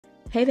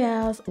Hey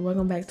Dals,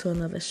 welcome back to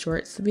another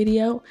shorts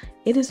video.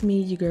 It is me,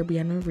 your girl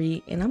Brianna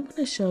Reed, and I'm going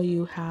to show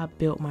you how I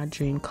built my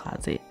dream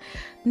closet.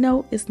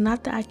 No, it's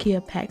not the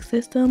Ikea pack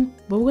system,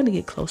 but we're going to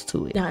get close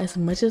to it. Now, as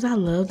much as I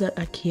love the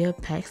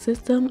Ikea pack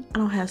system, I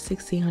don't have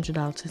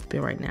 $1,600 to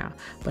spend right now,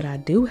 but I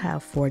do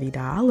have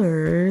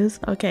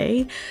 $40,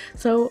 okay?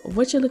 So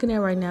what you're looking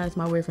at right now is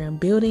my boyfriend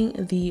building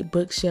the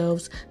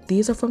bookshelves.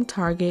 These are from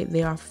Target.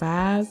 They are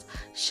 5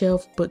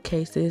 shelf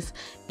bookcases,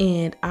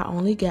 and I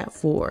only got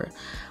 4.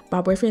 My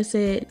boyfriend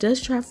said,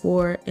 just try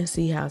 4 and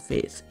see how it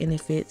fits, and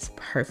it fits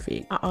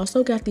perfect. I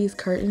also got these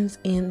curtains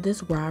and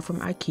this rod from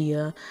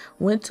Ikea.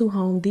 Went to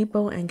Home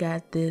Depot and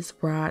got this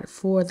rod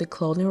for the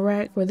clothing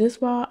rack. For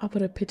this wall, I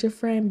put a picture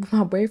frame, but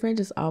my boyfriend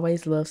just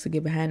always loves to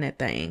get behind that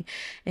thing.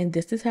 And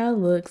this is how it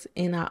looks,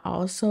 and I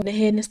also went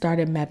ahead and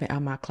started mapping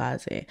out my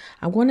closet.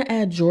 I'm going to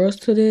add drawers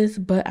to this,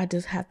 but I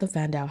just have to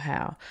find out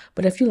how.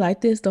 But if you like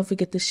this, don't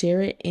forget to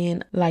share it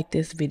and like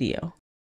this video.